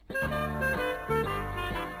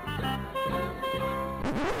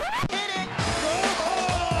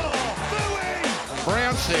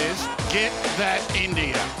says, get that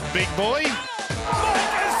India. Big boy.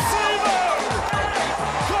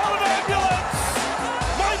 Call an ambulance!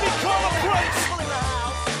 Maybe call a priest!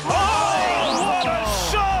 Oh, what a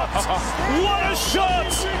shot! What a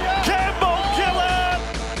shot! Campbell Gillard!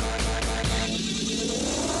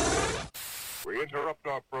 We interrupt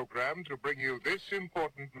our program to bring you this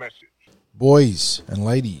important message. Boys and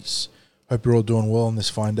ladies, hope you're all doing well on this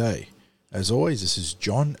fine day. As always, this is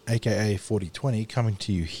John, aka 4020, coming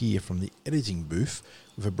to you here from the editing booth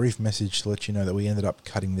with a brief message to let you know that we ended up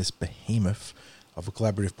cutting this behemoth of a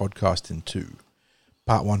collaborative podcast in two.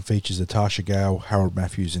 Part 1 features Natasha Gale, Harold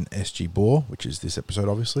Matthews and SG Bohr, which is this episode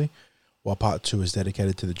obviously, while Part 2 is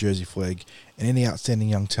dedicated to the Jersey Flegg and any outstanding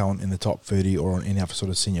young talent in the top 30 or on any other sort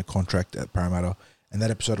of senior contract at Parramatta, and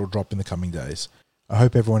that episode will drop in the coming days. I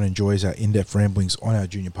hope everyone enjoys our in-depth ramblings on our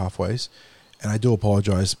junior pathways, and I do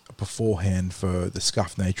apologise beforehand for the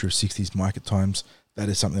scuffed nature of 60s mic at times. That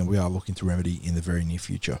is something we are looking to remedy in the very near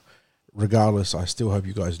future. Regardless, I still hope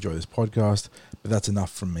you guys enjoy this podcast, but that's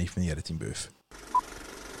enough from me from the editing booth.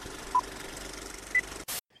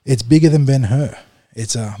 It's bigger than Ben-Hur.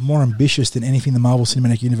 It's more ambitious than anything the Marvel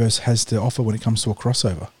Cinematic Universe has to offer when it comes to a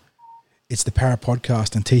crossover. It's the Para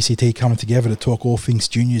Podcast and TCT coming together to talk all things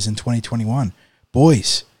juniors in 2021.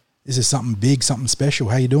 Boys, this is something big, something special.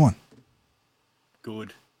 How you doing?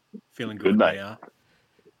 Good. Feeling good, mate. Yeah.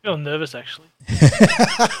 Feeling nervous, actually.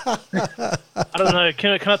 I don't know.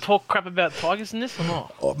 Can I talk crap about Tigers in this or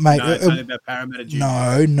not? Oh, mate, No, it's only about Parramatta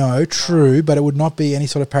Junior. No, true, but it would not be any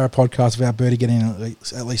sort of Para Podcast without Bertie getting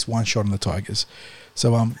at least one shot on the Tigers.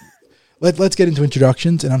 So let's get into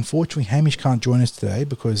introductions, and unfortunately Hamish can't join us today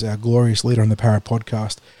because our glorious leader on the Para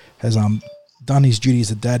Podcast has done his duty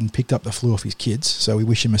as a dad and picked up the flu off his kids, so we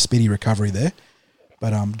wish him a speedy recovery there.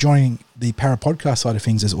 But joining the Para Podcast side of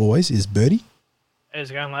things, as always, is Bertie. How's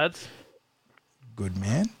it going, lads? Good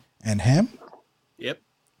man. And Ham. Yep.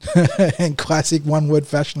 And classic one-word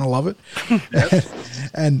fashion, I love it.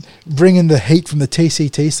 And bringing the heat from the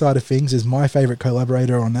TCT side of things is my favourite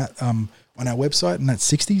collaborator on that on our website, and that's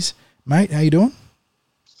 60s. Mate, how you doing?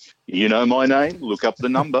 You know my name. Look up the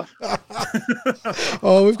number.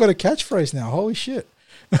 Oh, we've got a catchphrase now. Holy shit.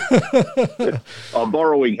 I'm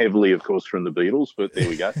borrowing heavily, of course, from the Beatles, but there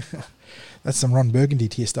we go. That's some Ron Burgundy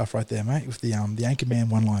tier stuff right there, mate, with the Anchorman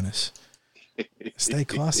one-liners. Stay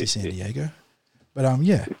classy, San Diego. But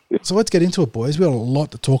yeah, so let's get into it, boys. We've got a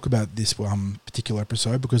lot to talk about this particular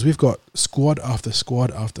episode because we've got squad after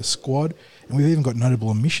squad after squad, and we've even got notable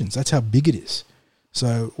omissions. That's how big it is.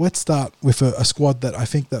 So let's start with a squad that I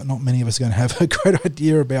think that not many of us are going to have a great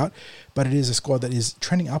idea about, but it is a squad that is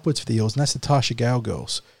trending upwards for the Eels, and that's the Natasha Gale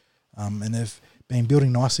girls. And they've been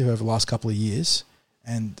building nicely over the last couple of years,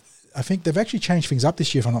 and I think they've actually changed things up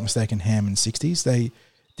this year, if I'm not mistaken, Ham and 60s. They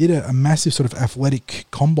did a massive sort of athletic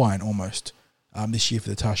combine almost this year for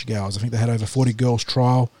the Natasha Gales. I think they had over 40 girls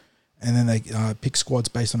trial, and then they picked squads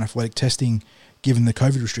based on athletic testing given the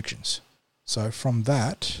COVID restrictions. So from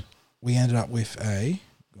that, we ended up with oh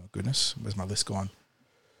goodness, where's my list gone?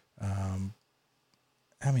 How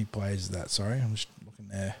many players is that? Sorry, I'm just looking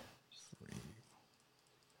there.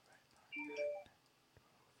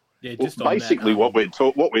 Yeah, Well, just on basically, that,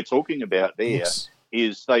 what we're talking about there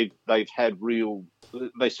is they've had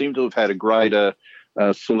they seem to have had a greater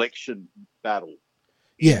selection battle.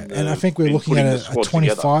 Yeah, and I think we're looking at a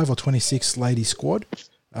 25 together. or 26 lady squad,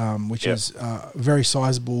 which is very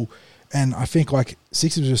sizable. And I think, like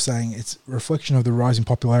Sixers was saying, it's a reflection of the rising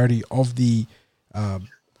popularity of the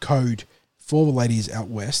code for the ladies out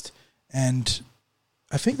west. And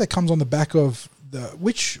I think that comes on the back of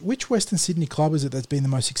which Western Sydney club is it that's been the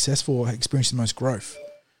most successful or experienced the most growth?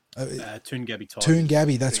 Toongabbie Tigers.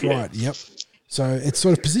 Toongabbie, that's right. Yep. So it's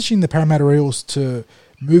sort of positioning the Parramatta Eels to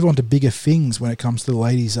move on to bigger things when it comes to the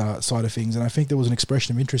ladies' side of things. And I think there was an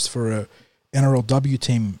expression of interest for a NRLW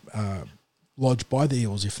team lodged by the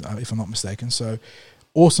Eels, if I'm not mistaken. So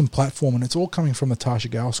awesome platform, and it's all coming from the Natasha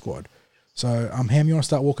Gale squad. So Ham, you want to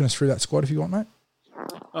start walking us through that squad if you want, mate?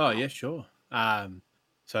 Oh, yeah, sure.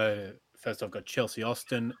 So first I've got Chelsea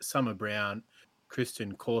Austin, Summer Brown,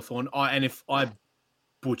 Kristen Cawthorne. And if I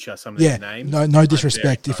butcher some of these names. No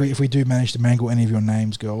disrespect. If we do manage to mangle any of your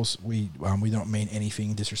names, girls, we don't mean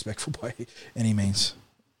anything disrespectful by any means.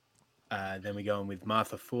 Then we go on with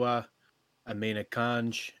Martha Fua, Amina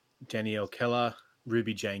Kanj, Danielle Keller,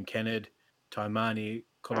 Ruby Jane Kennard, Taimani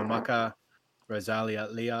Kolomaka, Rosalia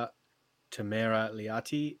Leah, Tamara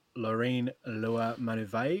Liati, Loreen Lua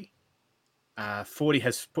Manuvei. 40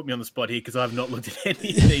 has put me on the spot here because I've not looked at any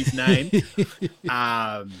of these names.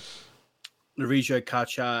 Larijo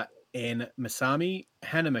Kacha, Anne Masami,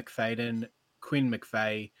 Hannah McFadden, Quinn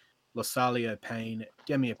McVeigh, Losalia Payne,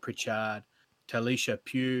 Demia Pritchard, Talisha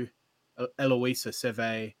Pugh, Eloisa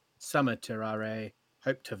Seve, Summer Terare,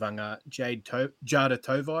 Hope Tavanga, Jada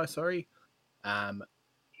Tovai,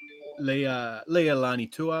 Leah Lani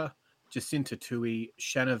Tua, Jacinta Tui,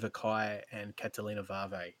 Shanna Vakai, and Catalina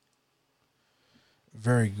Vave.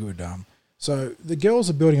 Very good. So the girls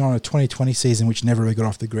are building on a 2020 season, which never really got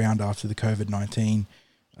off the ground after the COVID-19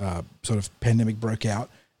 sort of pandemic broke out.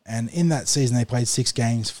 And in that season, they played 6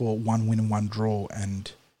 games for 1 win and 1 draw,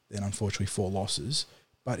 and then unfortunately 4 losses.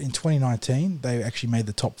 But in 2019, they actually made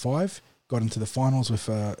the top 5, got into the finals with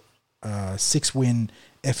a 6-win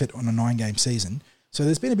effort on a 9-game season. So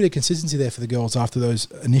there's been a bit of consistency there for the girls after those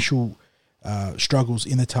initial struggles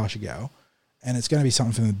in the Tasha Gale, and it's going to be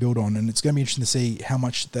something for them to build on. And it's going to be interesting to see how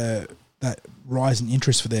much that rise in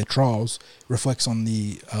interest for their trials reflects on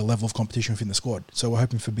the level of competition within the squad. So we're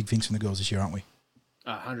hoping for big things from the girls this year, aren't we?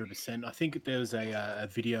 100%. I think there was a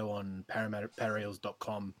video on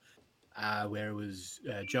parareals.com where it was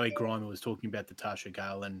Joey Grimer was talking about the Tasha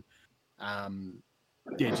Gale, and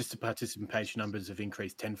just the participation numbers have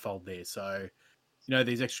increased tenfold there. So,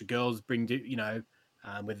 these extra girls bring,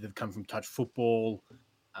 whether they've come from touch football,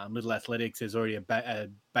 little athletics, there's already a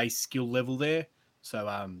base skill level there.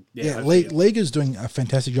 So, League is doing a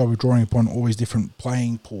fantastic job of drawing upon all these different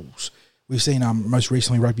playing pools. We've seen most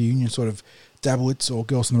recently rugby union sort of dabble or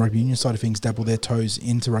girls on the rugby union side of things dabble their toes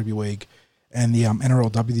into rugby league, and the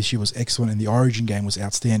NRLW this year was excellent, and the Origin game was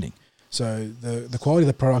outstanding. So the quality of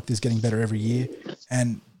the product is getting better every year,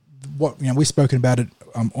 and what we've spoken about it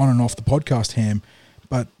on and off the podcast, Ham,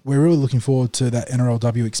 but we're really looking forward to that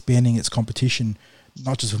NRLW expanding its competition,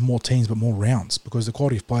 not just with more teams but more rounds, because the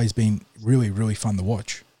quality of play has been really, really fun to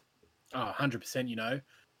watch. 100%.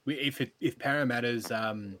 If Parramatta's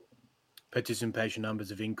participation numbers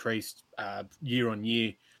have increased year on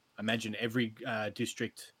year, I imagine every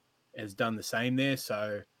district has done the same there.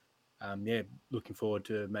 So, looking forward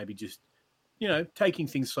to maybe just, taking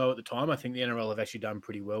things slow at the time. I think the NRL have actually done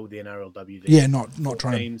pretty well with the NRLW. Yeah, not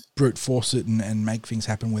trying to brute force it and make things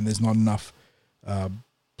happen when there's not enough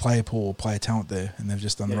player pool or player talent there, and they've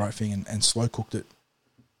just done the right thing and slow cooked it,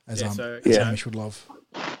 as Hamish would love.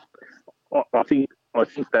 I think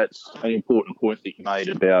that's an important point that you made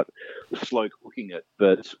about slow cooking it,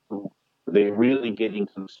 but they're really getting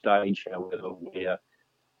to the stage, however, where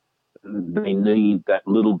they need that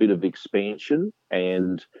little bit of expansion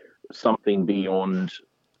and something beyond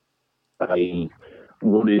I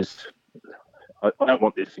don't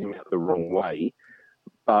want this to come out the wrong way,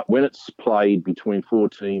 but when it's played between 4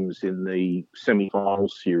 teams in the semi-final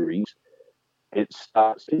series, it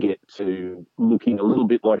starts to get to looking a little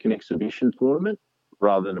bit like an exhibition tournament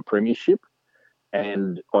rather than a premiership.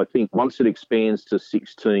 And I think once it expands to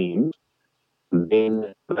 6 teams,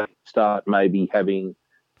 then they start maybe having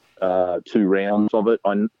 2 rounds of it.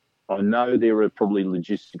 I know there are probably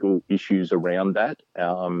logistical issues around that,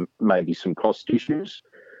 maybe some cost issues,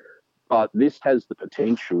 but this has the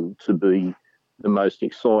potential to be the most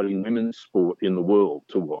exciting women's sport in the world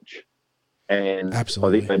to watch. And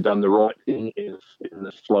absolutely, I think they've done the right thing in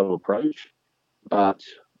the slow approach, but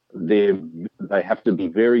they have to be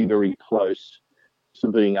very, very close to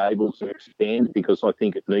being able to expand, because I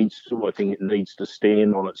think it needs to. I think it needs to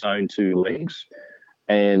stand on its own 2 legs.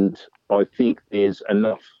 And I think there's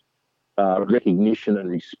enough recognition and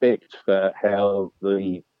respect for how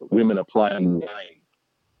the women are playing the game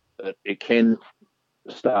that it can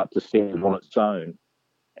start to stand on its own.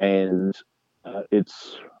 And I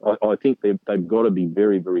think they've got to be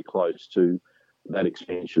very, very close to that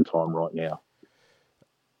expansion time right now.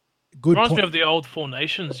 Good Reminds point. me of the old 4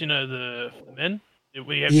 Nations, the men.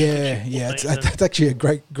 That's actually a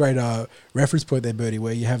great reference point there, Bertie,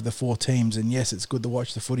 where you have the 4 teams, and yes, it's good to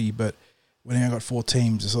watch the footy, but when you've got 4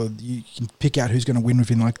 teams, so you can pick out who's going to win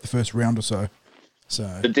within like the first round or so. So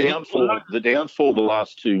the downfall the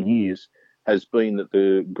last 2 years has been that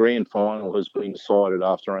the grand final has been decided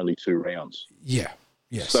after only 2 rounds. Yeah.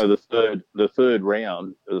 Yes. So the third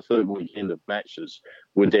round, the third weekend of matches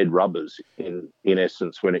were dead rubbers in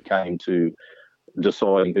essence when it came to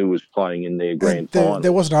deciding who was playing in their grand final.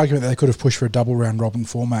 There was an argument that they could have pushed for a double round robin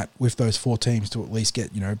format with those 4 teams to at least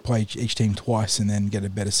get, play each team twice and then get a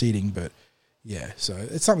better seeding. But yeah, so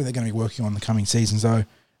it's something they're going to be working on in the coming seasons. Though,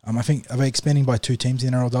 I think, are they expanding by 2 teams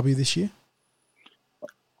in NRLW this year?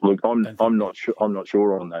 Look, I'm not sure. I'm not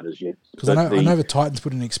sure on that as yet. Because I know the Titans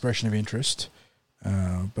put an expression of interest,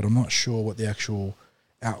 but I'm not sure what the actual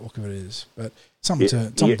outlook of it is. But something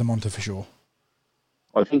to monitor for sure.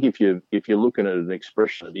 I think if you're looking at an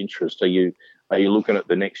expression of interest, are you are you looking at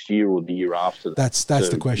the next year or the year after that? That's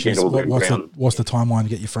the question. Get all that What's the timeline to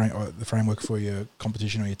get the framework for your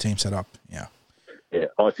competition or your team set up? Yeah. Yeah,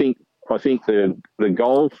 I think the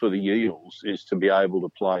goal for the Eels is to be able to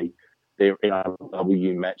play their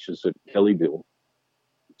NRW matches at Kellyville.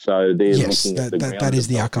 So they're looking at that is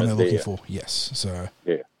the outcome they're looking for. Yes, so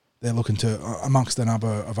yeah, they're looking to amongst a number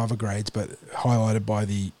of other grades, but highlighted by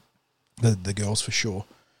the girls for sure.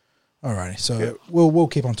 Alrighty, so we'll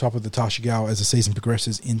keep on top of the Tarsha Gao as the season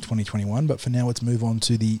progresses in 2021. But for now, let's move on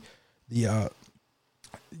to the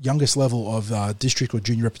youngest level of district or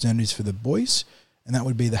junior representatives for the boys, and that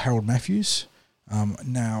would be the Harold Matthews.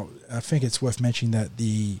 Now, I think it's worth mentioning that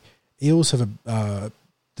the Eels have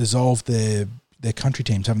dissolved their country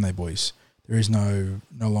teams, haven't they, boys? There is no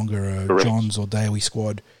longer a Johns or Daly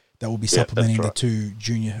squad that will be supplementing the two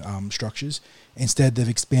junior structures. Instead, they've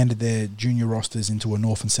expanded their junior rosters into a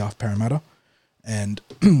North and South Parramatta, and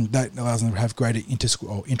that allows them to have greater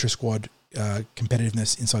intra-squad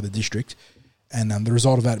competitiveness inside the district. And the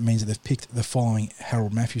result of that means that they've picked the following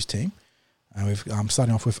Harold Matthews team. We've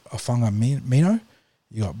starting off with Afunga Mino.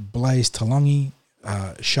 You got Blaze Talangi,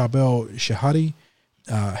 Charbel Shahadi,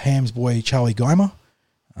 Ham's boy Charlie Geimer,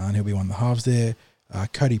 and he'll be one of the halves there.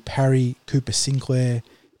 Cody Parry, Cooper Sinclair,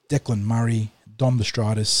 Declan Murray, Dom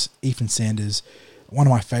Destratus, Ethan Sanders, one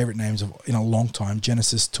of my favourite names in a long time,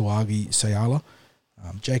 Genesis Tuagi Sayala,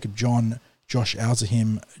 Jacob John, Josh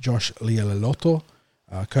Alzahim, Josh Lialaloto,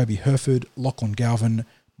 Kobe Herford, Lachlan Galvin,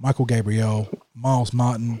 Michael Gabriel, Miles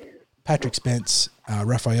Martin, Patrick Spence,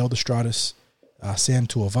 Raphael Destratus, Sam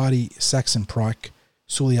Tuavadi, Saxon Pryke,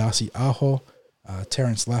 Suliasi Aho,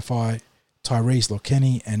 Terence Laffey, Tyrese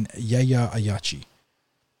Lokeni, and Yaya Ayachi.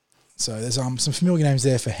 So there's some familiar names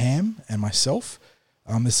there for Ham and myself.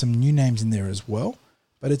 There's some new names in there as well.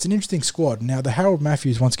 But it's an interesting squad. Now, the Harold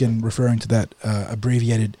Matthews, once again referring to that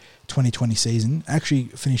abbreviated 2020 season, actually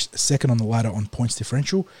finished second on the ladder on points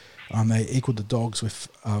differential. They equaled the Dogs with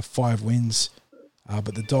 5 wins,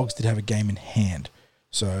 but the Dogs did have a game in hand.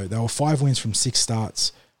 So they were 5 wins from 6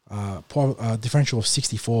 starts, differential of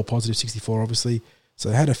 64, positive 64 obviously. So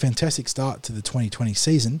they had a fantastic start to the 2020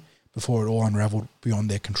 season before it all unravelled beyond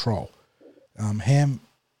their control. Ham,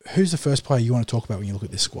 who's the first player you want to talk about when you look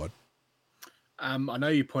at this squad? I know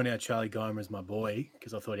you point out Charlie Geimer as my boy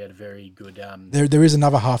because I thought he had a very good. There is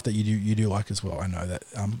another half that you do like as well. I know that.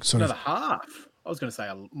 Another half. I was going to say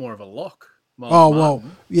more of a lock. Miles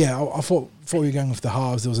Martin. Yeah. I thought before you were going with the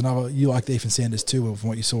halves, there was another. You liked Ethan Sanders too, from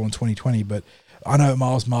what you saw in 2020. But I know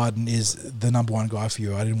Miles Martin is the number one guy for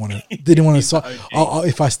you. I didn't want to.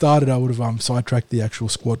 If I started, I would have sidetracked the actual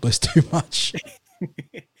squad list too much.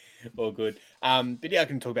 All good. But yeah, I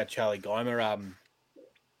can talk about Charlie Geimer.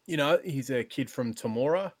 He's a kid from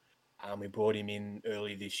Temora. We brought him in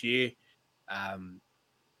early this year.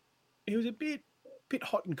 He was a bit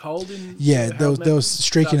hot and cold in. Yeah, there was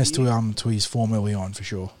streakiness to his form early on for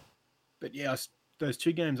sure. But yeah, those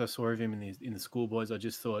 2 games I saw of him in the schoolboys, I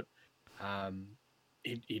just thought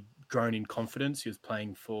he'd grown in confidence. He was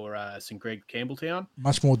playing for St Greg Campbelltown.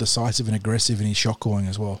 Much more decisive and aggressive in his shot calling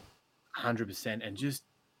as well. 100%, and just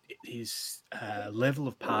his level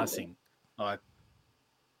of passing. I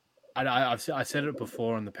said it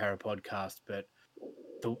before on the Para podcast, but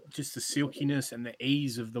just the silkiness and the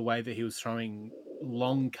ease of the way that he was throwing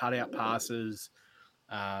long cutout passes,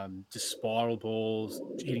 just spiral balls,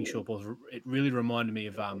 hitting short balls. It really reminded me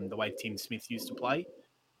of the way Tim Smith used to play,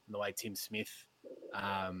 and the way Tim Smith,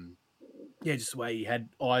 just the way he had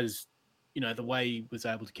eyes, the way he was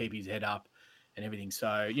able to keep his head up and everything. So,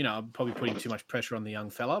 I'm probably putting too much pressure on the young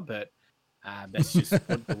fella, but that's just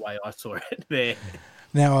the way I saw it there.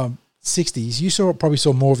 Now, 60s, you probably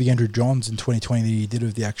saw more of the Andrew Johns in 2020 than you did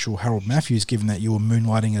of the actual Harold Matthews, given that you were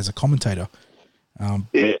moonlighting as a commentator.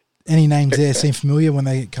 Any names there seem familiar when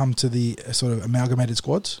they come to the sort of amalgamated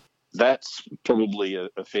squads? That's probably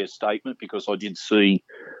a fair statement because I did see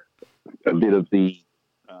a bit of the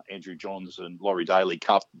Andrew Johns and Laurie Daly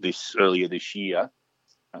Cup earlier this year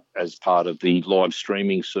as part of the live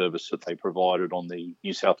streaming service that they provided on the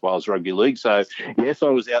New South Wales Rugby League. So, yes, I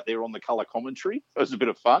was out there on the colour commentary. It was a bit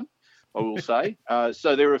of fun, I will say.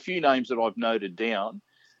 So there are a few names that I've noted down.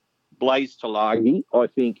 Blaze Talagi, I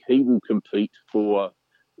think he will compete for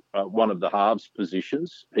one of the halves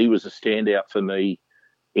positions. He was a standout for me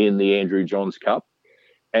in the Andrew Johns Cup.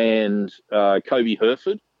 And Kobe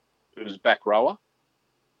Herford, who was back rower.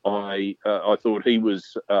 I thought he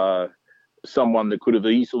was someone that could have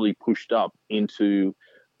easily pushed up into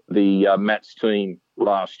the Matt's team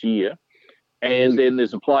last year. And then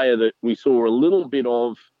there's a player that we saw a little bit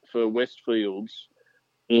of for Westfields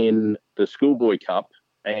in the Schoolboy Cup,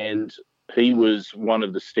 and he was one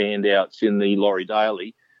of the standouts in the Laurie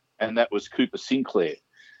Daly, and that was Cooper Sinclair.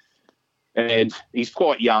 And he's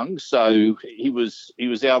quite young, so he was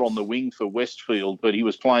out on the wing for Westfield, but he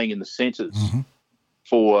was playing in the centres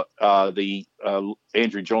for the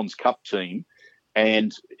Andrew Johns Cup team,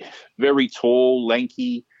 and very tall,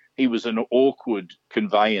 lanky. He was an awkward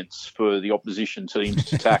conveyance for the opposition teams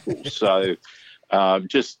to tackle. So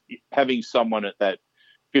just having someone at that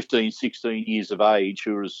 15, 16 years of age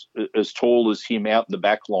who was as tall as him out in the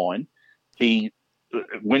back line,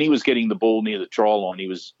 when he was getting the ball near the try line, he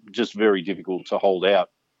was just very difficult to hold out.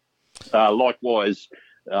 Likewise,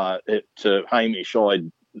 at Hamish, I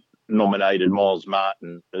nominated Miles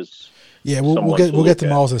Martin as we'll get to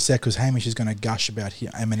Miles in a sec because Hamish is going to gush about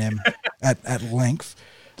Eminem at length.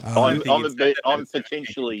 I'm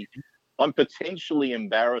potentially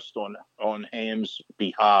embarrassed on Ham's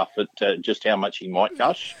behalf at just how much he might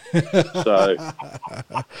gush. So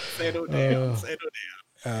settle down.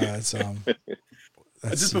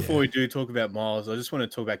 Just before we do talk about Miles, I just want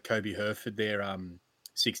to talk about Kobe Herford, their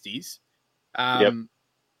 60s. Yep.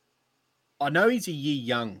 I know he's a year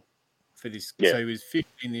young for this, so he was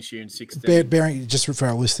 15 this year and 16. Bearing, just for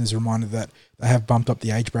our listeners, a reminder that they have bumped up the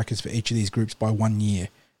age brackets for each of these groups by 1 year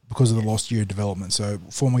because of the lost year of development. So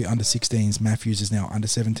formerly under 16s, Matthews is now under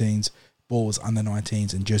 17s, Ball is under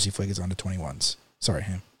 19s, and Jersey Flegg is under 21s. Sorry,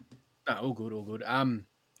 Ham. No, all good.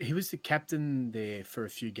 He was the captain there for a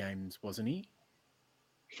few games, wasn't he?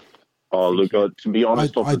 Oh, look, to be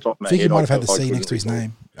honest, off the top of my head, I think he might have had the C next to his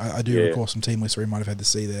name. I do recall some team lists where he might have had the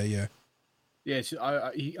C there, yeah. Yeah, so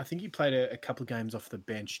I think he played a couple of games off the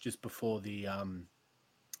bench just before the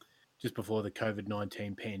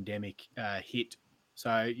COVID-19 pandemic hit.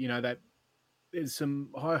 So, that there's some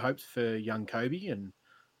high hopes for young Kobe, and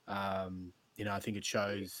I think it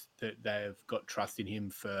shows that they've got trust in him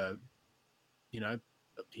for,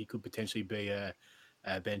 he could potentially be a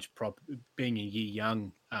bench prop. Being a year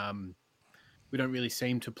young, we don't really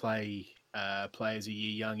seem to play players a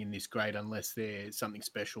year young in this grade unless they're something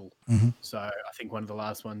special. So I think one of the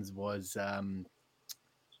last ones was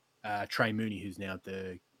Trey Mooney, who's now at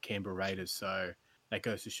the Canberra Raiders. So that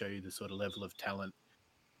goes to show you the sort of level of talent.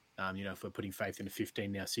 If we're putting faith in a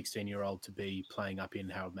 15, now 16-year-old to be playing up in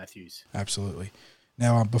Harold Matthews. Absolutely.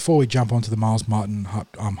 Now, before we jump onto the Miles Martin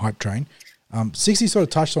hype train, 60 sort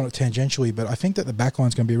of touched on it tangentially, but I think that the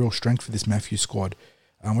backline's going to be a real strength for this Matthews squad.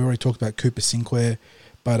 We already talked about Cooper Sinclair,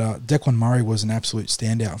 but Declan Murray was an absolute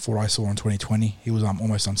standout for what I saw in 2020. He was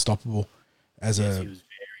almost unstoppable he was very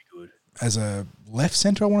good. As a left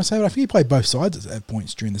centre, I want to say, but I think he played both sides at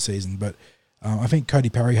points during the season. But I think Cody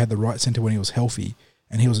Parry had the right centre when he was healthy,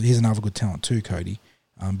 and he's another good talent too, Cody,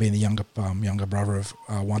 being the younger brother of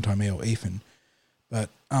one-time EL Ethan. But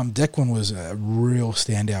Declan was a real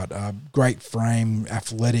standout. Great frame,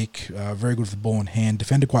 athletic, very good with the ball in hand,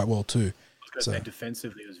 defended quite well too.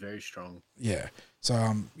 Defensively, it was very strong. Yeah.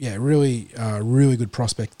 So, really good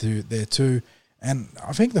prospect there too. And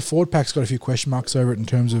I think the forward pack's got a few question marks over it in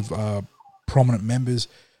terms of prominent members.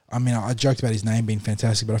 I mean, I joked about his name being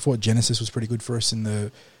fantastic, but I thought Genesis was pretty good for us in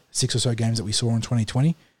the 6 or so games that we saw in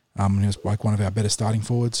 2020. And he was like one of our better starting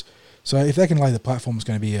forwards. So if they can lay the platform, it's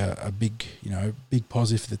going to be a big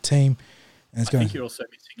positive for the team. And I think you're also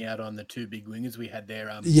missing out on the two big wingers we had there.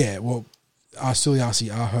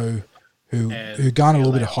 Suliasi Aho, who garnered a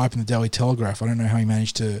little bit of hype in the Daily Telegraph. I don't know how he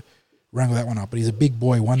managed to wrangle that one up, but he's a big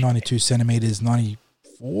boy, 192 centimetres,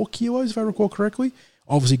 94 kilos, if I recall correctly.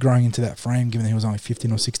 Obviously growing into that frame, given that he was only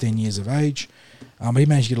 15 or 16 years of age. But he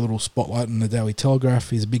managed to get a little spotlight in the Daily Telegraph.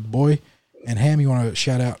 He's a big boy. And Ham, you want to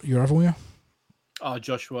shout out your other winger? Oh,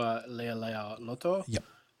 Joshua Lealau'aloto. Yep.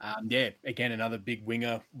 Again, another big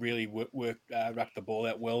winger, really wrapped the ball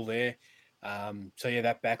out well there.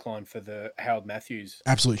 That back line for the Harold Matthews.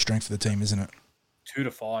 Absolute strength for the team, isn't it? 2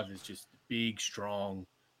 to 5 is just big, strong,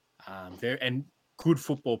 and good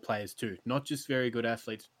football players too. Not just very good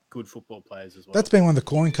athletes, good football players as well. That's been one of the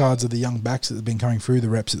calling cards of the young backs that have been coming through the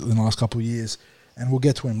reps in the last couple of years. And we'll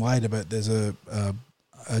get to him later, but there's a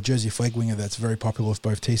Jersey Flegg winger that's very popular with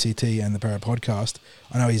both TCT and the Para podcast.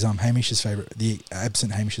 I know he's Hamish's favourite, the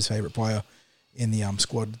absent Hamish's favourite player in the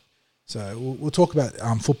squad. So we'll talk about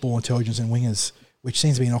football intelligence and wingers, which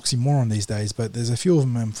seems to be an oxymoron these days, but there's a few of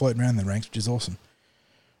them floating around the ranks, which is awesome.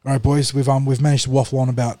 All right, boys, we've managed to waffle on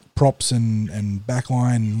about props and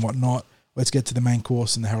backline and whatnot. Let's get to the main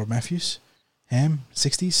course in the Harold Matthews. Ham,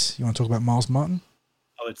 60s. You want to talk about Miles Martin?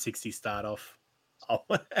 I'll let 60 start off.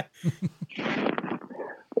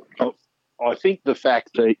 I think the fact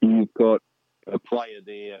that you've got a player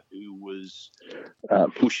there who was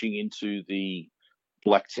pushing into the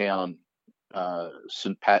Blacktown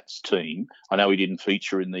St Pat's team. I know he didn't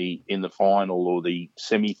feature in the final or the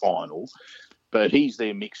semi-final, but he's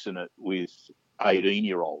there mixing it with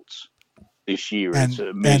 18-year-olds this year. It's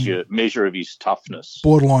a measure of his toughness.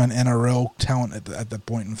 Borderline NRL talent at the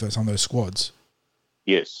point for some of those squads.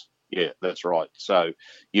 Yes, yeah, that's right. So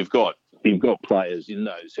you've got players in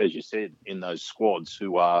those, as you said, in those squads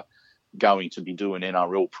who are going to be doing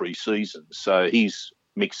NRL pre-season. So he's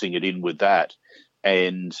mixing it in with that.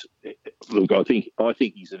 And look, I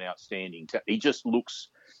think he's an outstanding. He just looks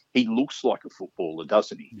like a footballer,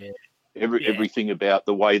 doesn't he? Yeah. Everything about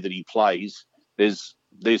the way that he plays. There's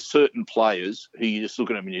certain players who you just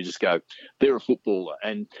look at them and you just go, they're a footballer.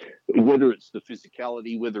 And whether it's the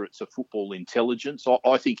physicality, whether it's a football intelligence,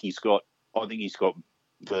 I think he's got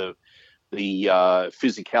the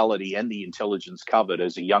physicality and the intelligence covered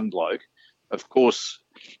as a young bloke. Of course,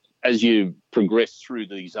 as you progress through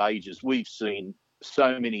these ages, we've seen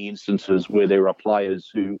so many instances where there are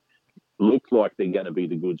players who look like they're going to be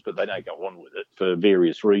the goods, but they don't go on with it for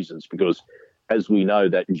various reasons. Because, as we know,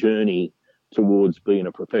 that journey towards being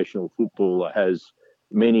a professional footballer has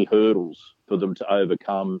many hurdles for them to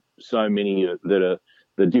overcome. So many that are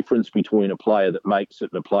the difference between a player that makes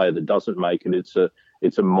it and a player that doesn't make it.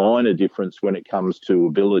 It's a minor difference when it comes to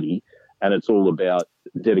ability, and it's all about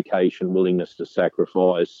dedication, willingness to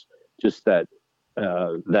sacrifice, just that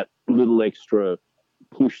little extra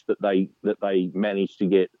push that they manage to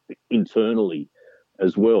get internally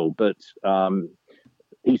as well. But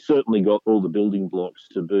he's certainly got all the building blocks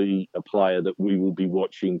to be a player that we will be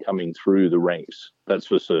watching coming through the ranks. That's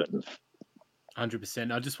for certain.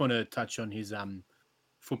 100%. I just want to touch on his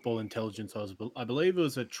football intelligence. I believe it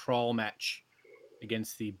was a trial match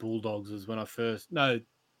against the Bulldogs. Was when I first it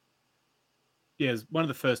was one of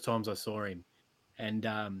the first times I saw him, and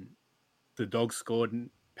the Dogs scored, and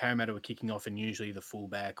Parramatta were kicking off, and usually the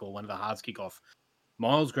fullback or one of the halves kick off.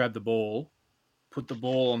 Miles grabbed the ball, put the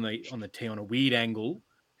ball on the tee on a weird angle,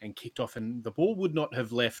 and kicked off, and the ball would not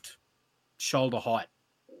have left shoulder height,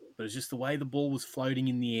 but it was just the way the ball was floating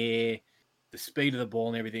in the air, the speed of the ball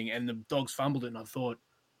and everything, and the Dogs fumbled it, and I thought,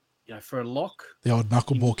 for a lock, the old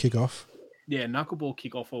knuckleball kickoff. Yeah, knuckleball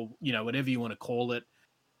kickoff, or whatever you want to call it.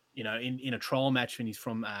 In a trial match when he's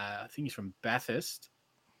from, I think he's from Bathurst,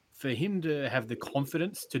 for him to have the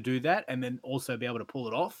confidence to do that and then also be able to pull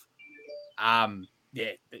it off,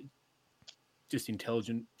 just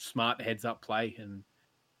intelligent, smart, heads up play. And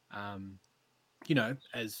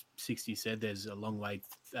as 60 said, there's a long way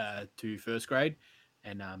to first grade,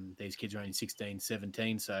 and these kids are only 16,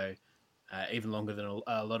 17, so even longer than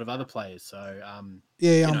a lot of other players. So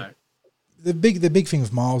the big thing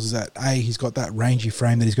with Miles is that he's got that rangy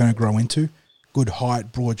frame that he's going to grow into, good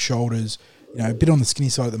height, broad shoulders, a bit on the skinny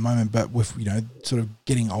side at the moment, but with sort of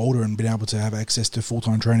getting older and being able to have access to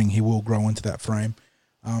full-time training, he will grow into that frame.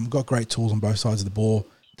 Got great tools on both sides of the ball,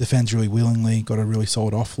 defends really willingly, got a really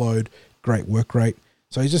solid offload, great work rate,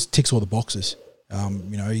 so he just ticks all the boxes.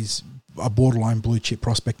 He's a borderline blue chip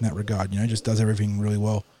prospect in that regard. Just does everything really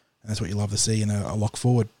well, and that's what you love to see in a lock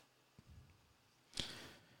forward.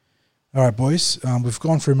 All right, boys, we've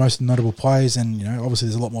gone through most of the notable players, and obviously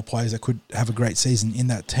there's a lot more players that could have a great season in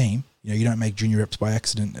that team. You don't make junior reps by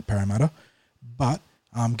accident at Parramatta, but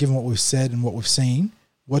given what we've said and what we've seen,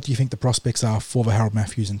 what do you think the prospects are for the Harold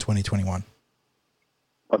Matthews in 2021?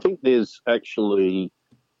 I think there's actually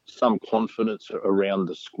some confidence around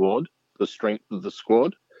the squad, the strength of the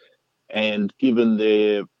squad, and given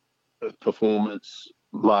their performance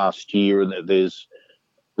last year, and that there's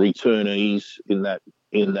returnees in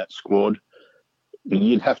that squad,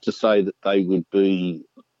 you'd have to say that they would be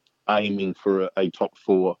aiming for a top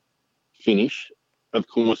four finish. Of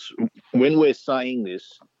course, when we're saying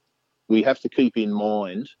this, we have to keep in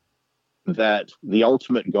mind that the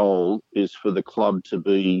ultimate goal is for the club to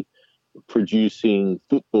be producing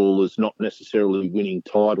footballers, not necessarily winning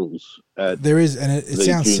titles. There is, and it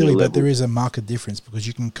sounds silly, level. but there is a marked difference, because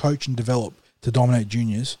you can coach and develop to dominate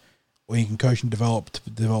juniors, or you can coach and develop to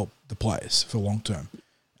develop the players for long term.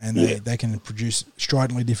 And they can produce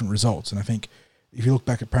stridently different results. And I think if you look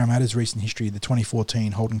back at Parramatta's recent history, the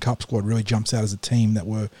 2014 Holden Cup squad really jumps out as a team that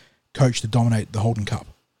were coached to dominate the Holden Cup,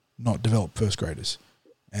 not develop first graders.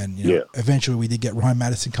 And eventually we did get Ryan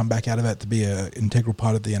Madison come back out of that to be an integral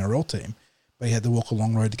part of the NRL team, but he had to walk a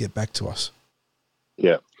long road to get back to us.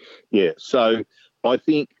 Yeah. So I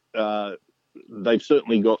think they've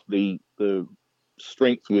certainly got the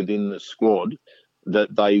strength within the squad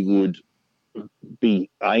that they would be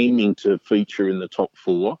aiming to feature in the top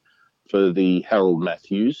four for the Harold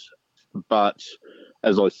Matthews. But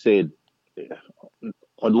as I said,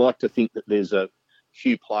 I'd like to think that there's a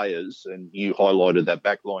few players, and you highlighted that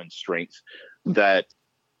backline strength, that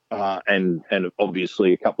and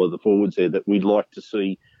obviously a couple of the forwards there that we'd like to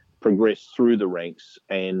see progress through the ranks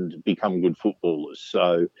and become good footballers.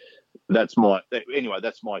 So that's my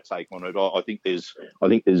take on it. I think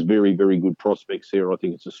there's very, very good prospects here. I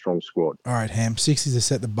think it's a strong squad. All right, Ham. 60s to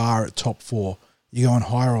set the bar at top 4. You going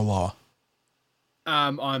higher or lower?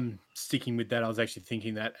 I'm sticking with that. I was actually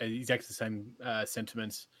thinking that exactly the same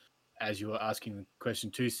sentiments as you were asking the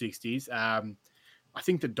question. 260s. I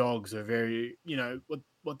think the Dogs are very,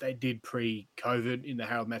 what they did pre-COVID in the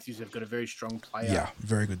Harold Matthews. They've got a very strong player. Yeah,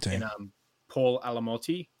 very good team. In Paul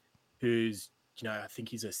Alamotti, who's, I think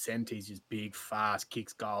he's a centre. He's just big, fast,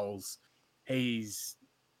 kicks goals. He's,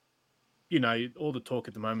 all the talk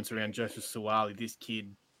at the moment is around Joseph Suwali. This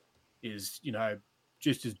kid is,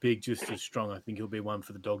 just as big, just as strong. I think he'll be one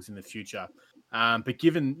for the Dogs in the future. But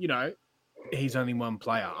given, he's only one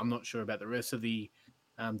player, I'm not sure about the rest of the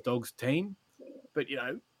Dogs team. But,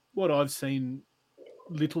 what I've seen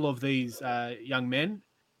little of these young men,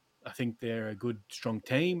 I think they're a good, strong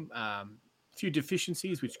team. A few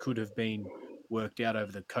deficiencies which could have been worked out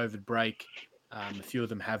over the COVID break. A few of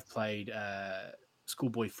them have played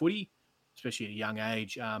schoolboy footy, especially at a young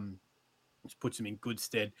age, which puts them in good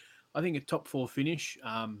stead. I think a top 4 finish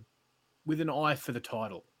with an eye for the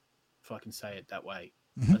title, if I can say it that way.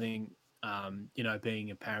 Mm-hmm. I think,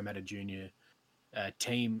 being a Parramatta Junior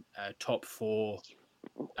team, top 4,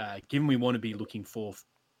 given we want to be looking for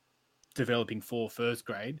developing for first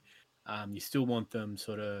grade, you still want them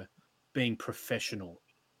sort of being professional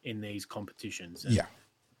in these competitions. And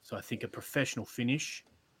so I think a professional finish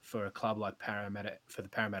for a club like Parramatta, for the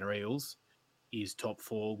Parramatta Eels, is top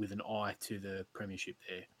 4 with an eye to the premiership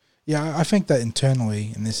there. Yeah, I think that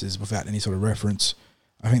internally, and this is without any sort of reference,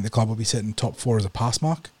 I think the club will be setting top 4 as a pass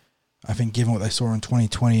mark. I think given what they saw in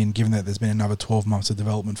 2020 and given that there's been another 12 months of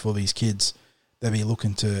development for these kids, they'll be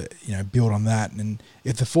looking to build on that. And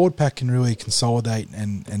if the forward pack can really consolidate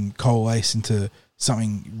and coalesce into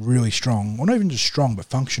something really strong, or not even just strong but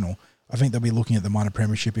functional, I think they'll be looking at the minor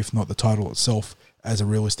premiership, if not the title itself, as a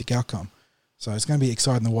realistic outcome. So it's going to be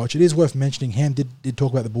exciting to watch. It is worth mentioning, Ham did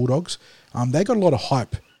talk about the Bulldogs. They got a lot of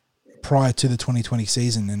hype prior to the 2020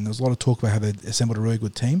 season, and there was a lot of talk about how they assembled a really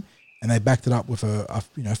good team, and they backed it up with a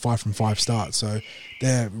 5 from 5 start. So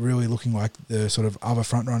they're really looking like the sort of other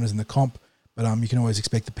front runners in the comp. But you can always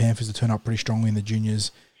expect the Panthers to turn up pretty strongly in the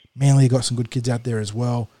juniors. Manly got some good kids out there as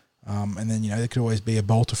well. And then, there could always be a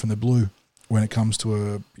bolter from the blue when it comes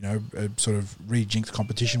to a sort of re-jinxed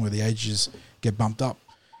competition where the ages get bumped up.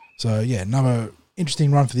 So, yeah, another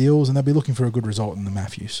interesting run for the Eels, and they'll be looking for a good result in the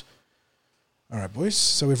Matthews. All right, boys.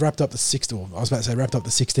 So we've wrapped up the wrapped up the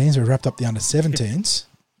 16s. We've wrapped up the under-17s.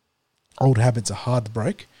 Old habits are hard to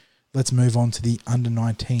break. Let's move on to the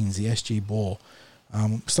under-19s, the SG Ball.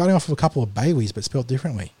 Starting off with a couple of Baileys, but spelled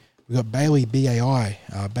differently. We've got Bailey B-A-I,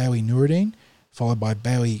 Bailey Nuruddin, followed by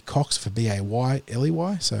Bailey Cox for B-A-Y,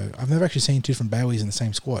 L-E-Y. So I've never actually seen 2 different Baileys in the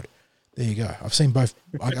same squad. There you go. I've seen both.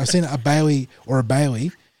 I've seen a Bailey or a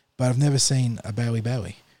Bailey, but I've never seen a Bailey.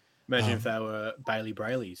 Imagine if they were Bailey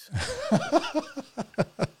Brayleys.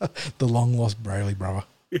 The long-lost Brayley brother.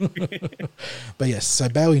 But yes, so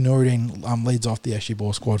Bailey Nuruddin leads off the SG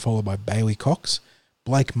Ball squad, followed by Bailey Cox.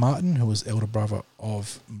 Blake Martin, who was elder brother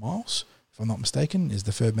of Miles, if I'm not mistaken, is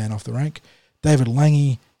the third man off the rank. David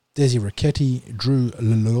Lange, Desi Ricchetti, Drew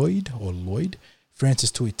Lloyd,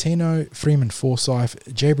 Francis Tuitino, Freeman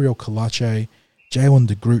Forsyth, Gabriel Colache, Jalen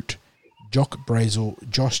de Groot, Jock Brazel,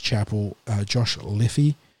 Josh Chappell, Josh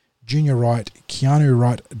Liffey, Junior Wright, Keanu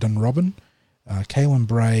Wright Dunrobin, Kalen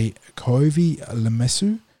Bray, Kovi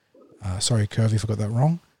Lemesu, sorry Kovi, if I got that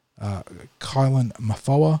wrong, Kylan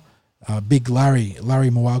Mafoa, Big Larry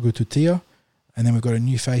Mwagu Tutia, and then we've got a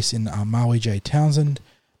new face in Maui J. Townsend,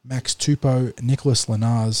 Max Tupou, Nicholas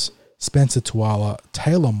Lenars, Spencer Tuala,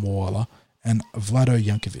 Taylor Moala, and Vlado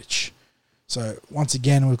Jankovic. So once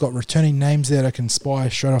again, we've got returning names there that can spy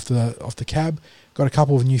straight off the cab. Got a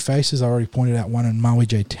couple of new faces. I already pointed out one in Maui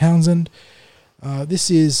J. Townsend. This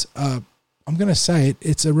is, I'm going to say it,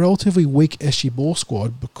 it's a relatively weak SG Ball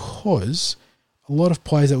squad because a lot of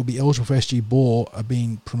players that would be eligible for SG Ball are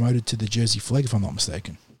being promoted to the Jersey Flag, if I'm not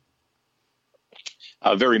mistaken.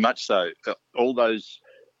 Very much so. All those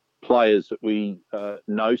players that we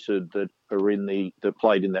noted that are that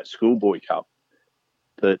played in that Schoolboy Cup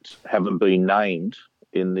that haven't been named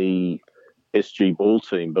in the SG Ball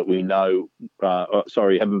team, but we know,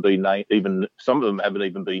 haven't been named. Even some of them haven't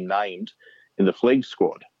even been named in the Flag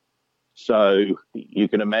squad. So you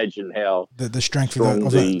can imagine how the strength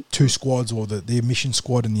of the 2 squads, or the admission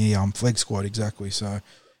squad and the Flag squad, exactly. So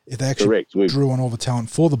if they actually Correct. drew on all the talent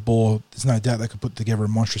for the ball, there's no doubt they could put together a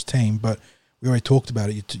monstrous team. But we already talked about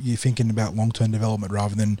it. You're thinking about long-term development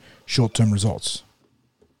rather than short-term results.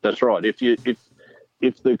 That's right.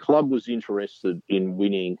 If the club was interested in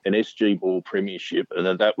winning an SG Ball premiership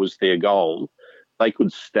and that was their goal, they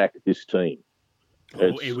could stack this team.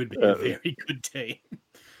 It would be a very good team.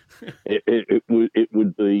 It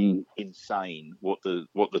would be insane what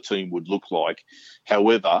the team would look like.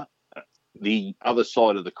 However, the other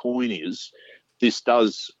side of the coin is this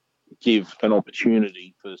does give an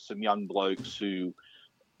opportunity for some young blokes who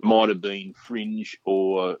might have been fringe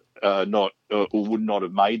or not or would not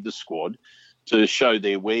have made the squad to show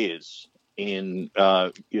their wares in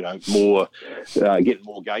getting more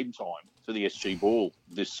game time for the SG Ball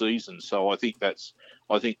this season. So I think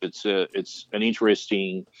it's an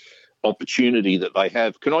interesting opportunity that they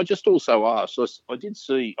have. Can I just also ask, I did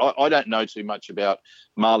see, I don't know too much about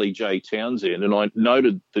Marley J. Townsend, and I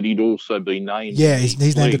noted that he'd also been named. Yeah,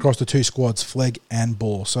 he's named across the two squads, Flegg and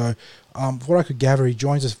Ball. So from what I could gather, he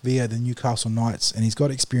joins us via the Newcastle Knights, and he's got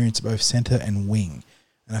experience at both centre and wing.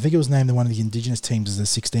 And I think it was named in one of the Indigenous teams as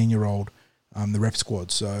a 16-year-old, the rep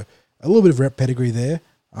squad. So a little bit of rep pedigree there.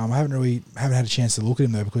 I haven't had a chance to look at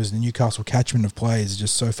him, though, because the Newcastle catchment of players is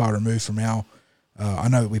just so far removed from our... I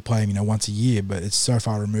know that we play him, once a year, but it's so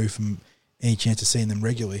far removed from any chance of seeing them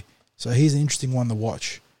regularly. So he's an interesting one to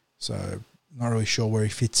watch. So not really sure where he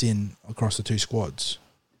fits in across the two squads.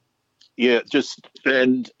 Yeah,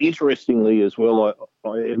 and interestingly as well, I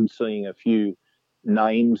am seeing a few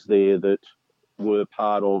names there that were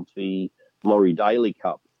part of the Laurie Daly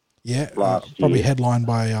Cup. Yeah, last probably year. headlined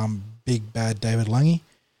by big bad David Lange,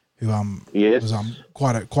 who yes. was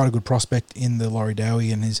quite a good prospect in the Laurie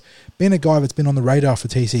Daly, and has been a guy that's been on the radar for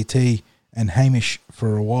TCT and Hamish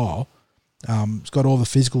for a while. He's got all the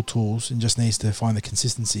physical tools and just needs to find the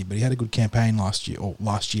consistency. But he had a good campaign last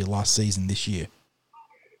season, this year.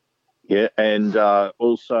 Yeah, and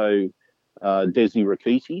also Desi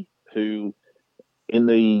Rakiti, who in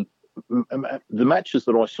the matches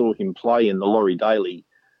that I saw him play in the Laurie Daly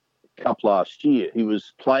Cup last year, he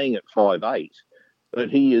was playing at 5'8", but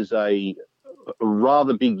he is a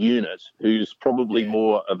rather big unit who's probably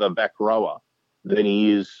more of a back rower than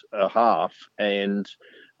he is a half, and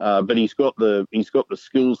but he's got the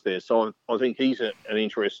skills there. So I think he's an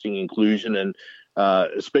interesting inclusion, and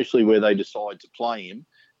especially where they decide to play him.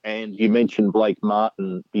 And you mentioned Blake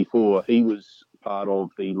Martin before. He was part of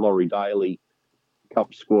the Laurie Daly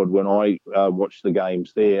Cup squad when I watched the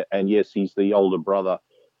games there. And yes, he's the older brother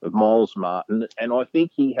of Miles Martin, and I think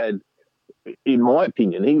he had, in my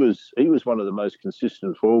opinion, he was one of the most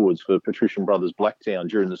consistent forwards for Patrician Brothers Blacktown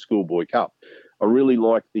during the Schoolboy Cup. I really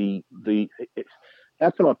like the how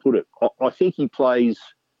can I put it? I think he plays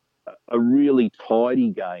a really tidy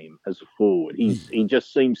game as a forward. He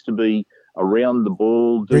just seems to be around the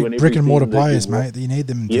ball, doing brick and mortar everything players, mate. You need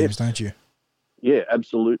them in teams, don't you? Yeah,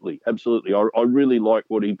 absolutely. I really like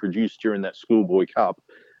what he produced during that Schoolboy Cup,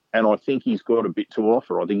 and I think he's got a bit to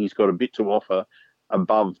offer. I think he's got a bit to offer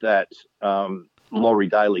above that Laurie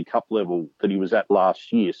Daly Cup level that he was at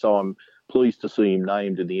last year. So I'm pleased to see him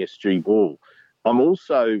named in the SG Ball. I'm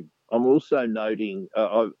also noting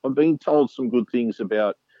I've been told some good things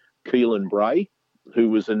about Keelan Bray, who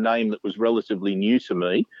was a name that was relatively new to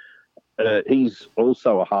me. He's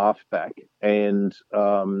also a halfback, and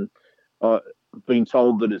I've been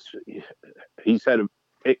told that he's had an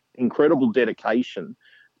incredible dedication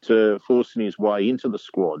to forcing his way into the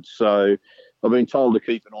squad. So I've been told to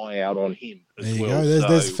keep an eye out on him as there you well. go.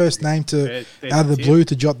 There's the first name out of the blue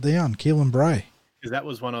to jot down, Keelan Bray. Because that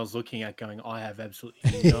was one I was looking at going, I have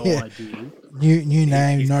absolutely no idea. New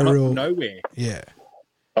name, he's no real... nowhere. Yeah.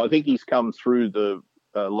 I think he's come through the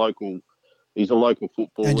local... He's a local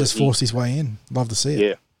footballer. And just forced his way in. Love to see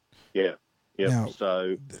it. Yeah. Now,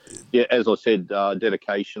 so, yeah, as I said,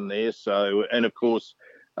 dedication there. So, and of course,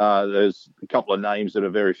 there's a couple of names that are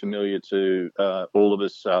very familiar to all of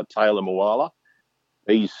us. Taylor Moala.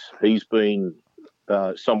 He's been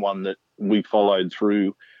someone that we followed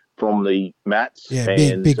through from the mats. Yeah,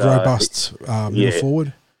 and, big robust middle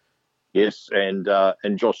forward. Yes, and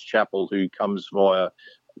Josh Chappell, who comes via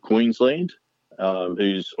Queensland,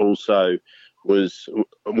 who's also we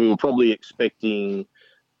were probably expecting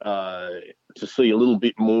to see a little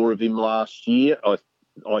bit more of him last year.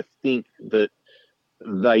 I think that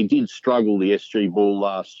they did struggle the SG Ball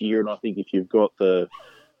last year, and I think if you've got the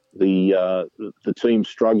team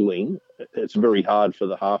struggling, it's very hard for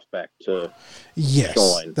the halfback to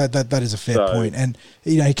shine. That is a fair point. And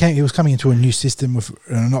he was coming into a new system with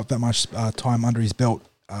not that much time under his belt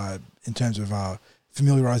in terms of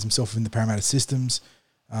familiarise himself with the Parramatta systems.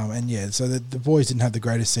 And yeah, so the boys didn't have the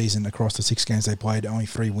greatest season across the 6 games they played, only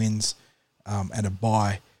 3 wins and a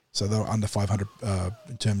bye. So they were under 500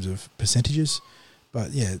 in terms of percentages.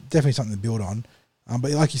 But yeah, definitely something to build on.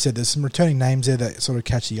 But like you said, there's some returning names there that sort of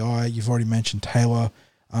catch the eye. You've already mentioned Taylor.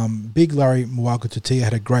 Big Larry Mwalga-Tutia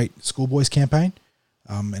had a great schoolboys campaign.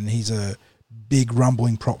 And he's a big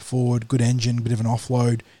rumbling prop forward, good engine, bit of an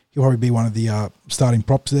offload. He'll probably be one of the starting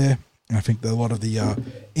props there. And I think that a lot of the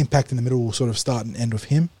impact in the middle will sort of start and end with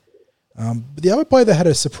him. But the other player that had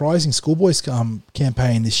a surprising schoolboys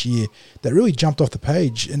campaign this year that really jumped off the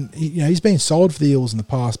page, and he's been solid for the Eels in the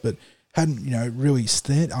past, but hadn't really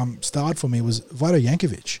starred for me, was Vlado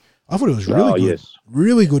Jankovic. I thought it was really good, yes.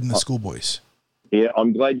 really good in the schoolboys. Yeah,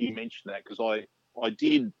 I'm glad you mentioned that because I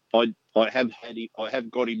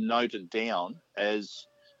have got him noted down as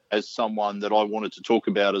someone that I wanted to talk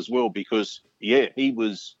about as well because he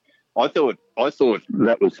was. I thought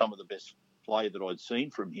that was some of the best play that I'd seen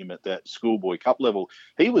from him at that schoolboy cup level.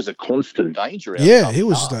 He was a constant danger. He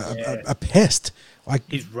was just a pest. Like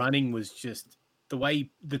his running was just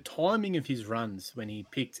the timing of his runs when he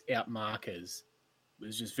picked out markers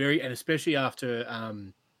was just very, and especially after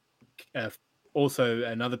also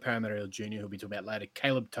another Parramatta junior who'll be talking about later,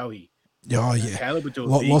 Caleb Tohi. Oh yeah, Caleb would do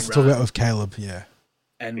lots to talk about with Caleb. Yeah,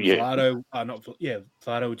 and Vlado,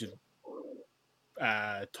 Vlado would just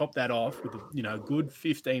top that off with a good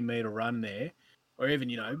 15-meter run there, or even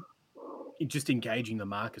just engaging the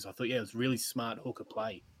markers. I thought it was really smart hooker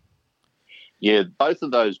play. Yeah, both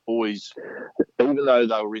of those boys, even though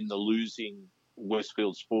they were in the losing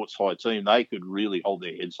Westfield Sports High team, they could really hold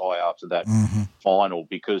their heads high after that final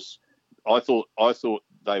because I thought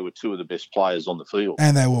they were 2 of the best players on the field.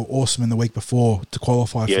 And they were awesome in the week before to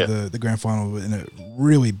qualify for the grand final in a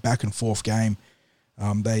really back and forth game.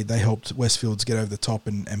 They helped Westfields get over the top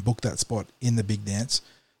and book that spot in the big dance.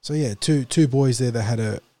 So yeah, two boys there that had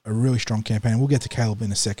a really strong campaign. We'll get to Caleb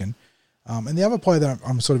in a second. And the other player that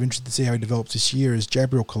I'm sort of interested to see how he develops this year is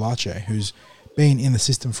Jabriel Kalache, who's been in the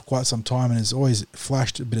system for quite some time and has always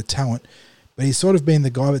flashed a bit of talent. But he's sort of been the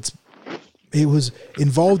guy he was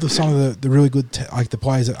involved with some of the really good, the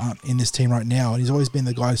players that aren't in this team right now. And he's always been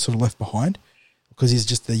the guy sort of left behind because he's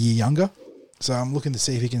just a year younger. So I'm looking to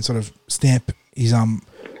see if he can sort of stamp his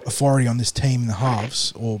authority on this team in the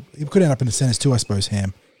halves, or he could end up in the centres too, I suppose,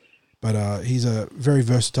 Ham. But he's a very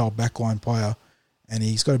versatile backline player, and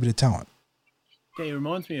he's got a bit of talent. Yeah, he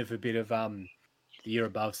reminds me of a bit of the year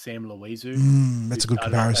above Sam Luizu. That's a good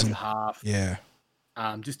comparison. Half. Yeah.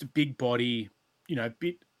 Just a big body,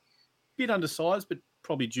 bit undersized, but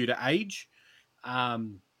probably due to age.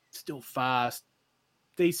 Still fast,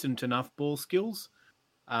 decent enough ball skills.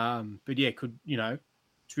 But yeah,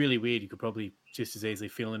 it's really weird. You could probably just as easily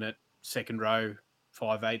fill in at second row,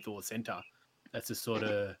 5/8 or centre. That's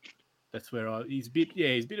that's where he's a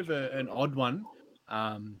bit of an odd one.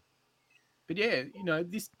 But yeah,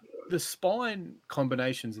 the spine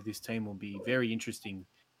combinations of this team will be very interesting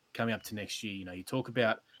coming up to next year. You talk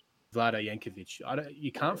about Vlado Jankovic.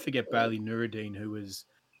 You can't forget Bailey Nuruddin, who was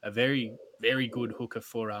a very, very good hooker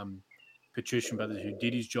for Petruccian Brothers, who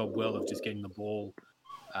did his job well of just getting the ball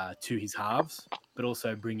to his halves, but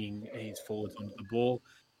also bringing his forwards onto the ball.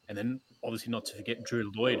 And then obviously not to forget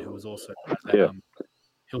Drew Lloyd, who was also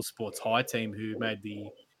Hill Sports High team who made the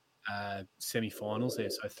semi-finals there.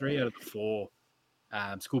 So 3 out of the 4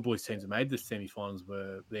 schoolboys teams that made the semi-finals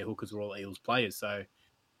their hookers were all Eels players. So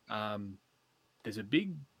there's a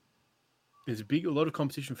lot of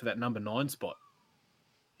competition for that number 9 spot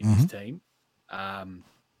in this team. Finding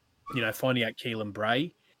out Keelan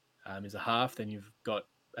Bray is a half. Then you've got,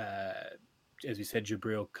 as we said,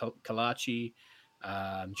 Jabriel Kalachi,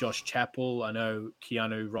 Josh Chappell. I know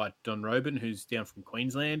Keanu Wright Don Robin, who's down from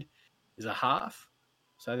Queensland, is a half.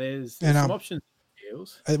 So there's some options.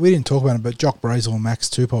 We didn't talk about it, but Jock Brazel and Max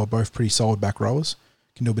Tupou are both pretty solid back rowers.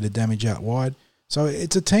 Can do a bit of damage out wide. So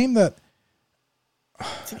it's a team that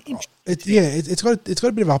it's got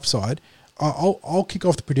a bit of upside. I'll kick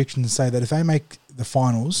off the prediction and say that if they make the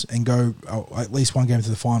finals and go at least one game to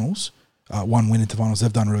the finals, one win into the finals,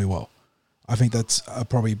 they've done really well. I think that's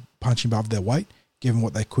probably punching above their weight, given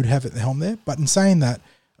what they could have at the helm there. But in saying that,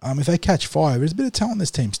 if they catch fire, there's a bit of talent in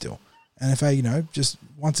this team still. And if they, just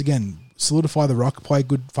once again solidify the ruck, play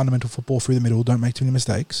good fundamental football through the middle, don't make too many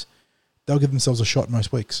mistakes, they'll give themselves a shot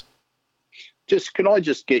most weeks. Can I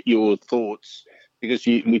just get your thoughts? Because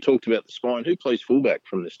we talked about the spine. Who plays fullback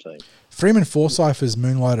from this team? Freeman Forsyth has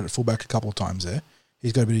moonlighted at fullback a couple of times there.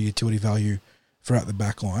 He's got a bit of utility value throughout the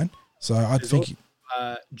back line. So I think...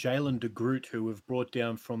 Jalen de Groot, who we've brought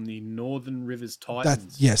down from the Northern Rivers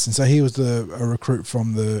Titans. Yes, and so he was a recruit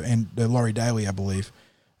from the Laurie Daly, I believe.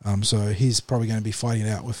 So he's probably going to be fighting it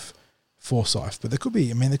out with Forsyth. But there could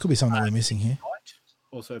be something that we're missing here.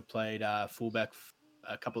 Also played fullback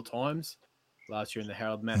a couple of times last year in the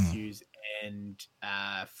Harold Matthews and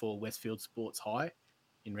for Westfield Sports High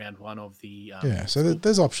in round one of the. So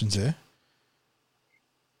there's options there.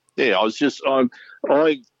 Yeah,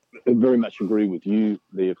 I very much agree with you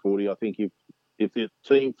there, 40. I think if the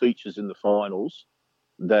team features in the finals,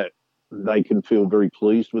 that they can feel very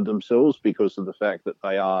pleased with themselves because of the fact that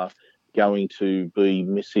they are going to be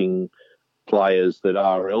missing players that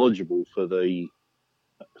are eligible for this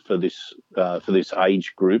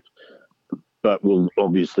age group, but will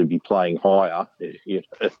obviously be playing higher,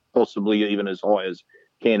 possibly even as high as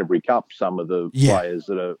Canterbury Cup. Some of the players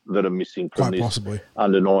that are missing from quite this possibly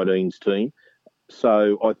under-19s team.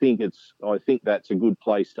 So I think that's a good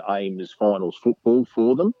place to aim as finals football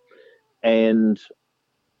for them, and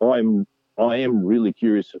I am really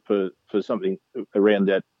curious for something around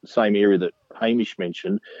that same area that Hamish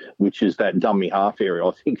mentioned, which is that dummy half area.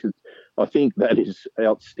 I think that is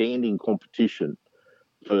outstanding competition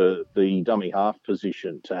for the dummy half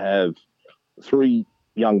position to have 3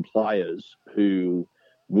 young players who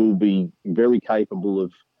will be very capable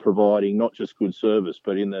of providing not just good service,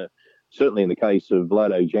 but certainly in the case of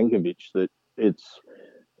Vlado Jankovic, that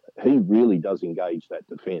he really does engage that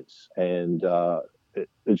defence, and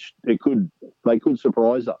they could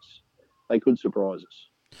surprise us. They could surprise us.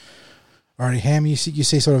 Alrighty, Ham, you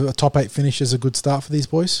see sort of a top 8 finish as a good start for these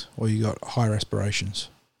boys, or you got higher aspirations?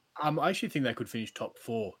 I actually think they could finish top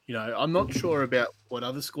 4. I'm not sure about what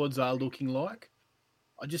other squads are looking like.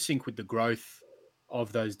 I just think with the growth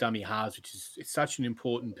of those dummy halves, which is it's such an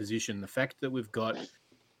important position, the fact that we've got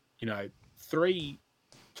 3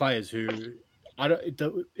 players who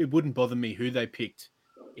it wouldn't bother me who they picked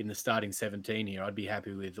in the starting 17 here. I'd be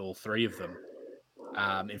happy with all 3 of them.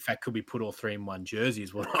 In fact, could we put all 3 in one jersey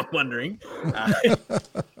is what I'm wondering.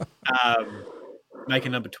 Make a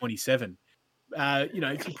number 27.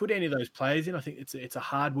 If you put any of those players in, I think it's a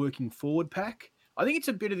hard-working forward pack. I think it's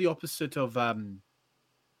a bit of the opposite of the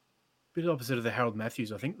Harold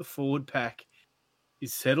Matthews. I think the forward pack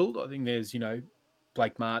is settled. I think there's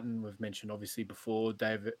Blake Martin, we've mentioned obviously before,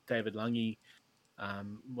 David Lungy,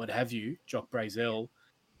 what have you, Jock Brazel.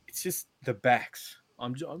 It's just the backs.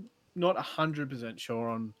 I'm not 100% sure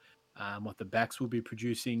on what the backs will be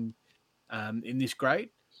producing in this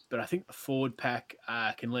grade, but I think the forward pack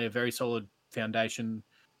can lay a very solid foundation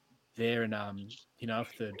there, and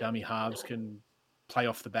if the dummy halves can play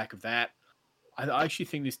off the back of that, I actually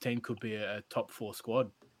think this team could be a top 4 squad.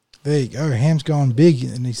 There you go. Ham's going big,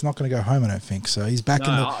 and he's not going to go home, I don't think. So he's back in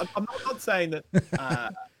the... I'm not saying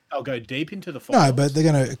that I'll go deep into the finals. No, but they're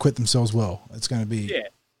going to acquit themselves well. It's going to be...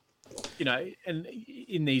 Yeah. And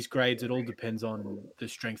in these grades, it all depends on the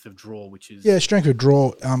strength of draw, which is... Yeah, strength of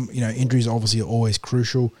draw. Injuries obviously are always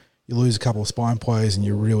crucial. You lose a couple of spine players and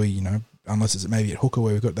you're really, unless it's maybe at hooker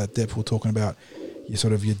where we've got that depth we're talking about,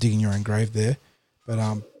 you're digging your own grave there. But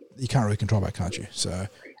you can't really control that, can't you? So...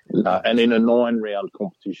 and in a 9-round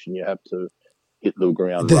competition, you have to hit the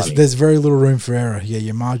ground running. There's very little room for error. Yeah,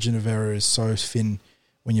 your margin of error is so thin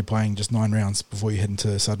when you're playing just 9 rounds before you head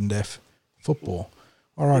into sudden death football.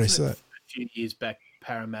 Alrighty, so... A few years back,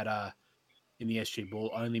 Parramatta in the SG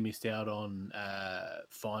Ball only missed out on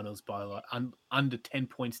finals by under 10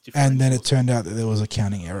 points difference. And then it turned out that there was a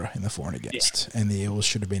counting error in the for and against, and the Eels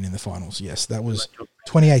should have been in the finals. Yes, that was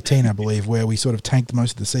 2018, I believe, where we sort of tanked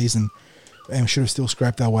most of the season and we should have still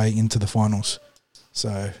scraped our way into the finals.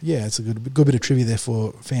 So, yeah, it's a good bit of trivia there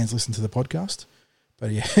for fans listening to the podcast.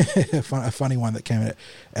 But, yeah, a funny one that came at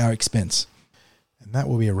our expense. And that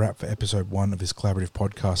will be a wrap for episode 1 of this collaborative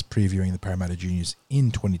podcast previewing the Parramatta Juniors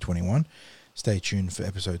in 2021. Stay tuned for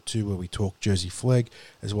episode 2 where we talk Jersey Flegg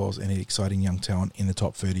as well as any exciting young talent in the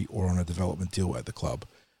top 30 or on a development deal at the club.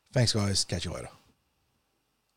 Thanks, guys. Catch you later.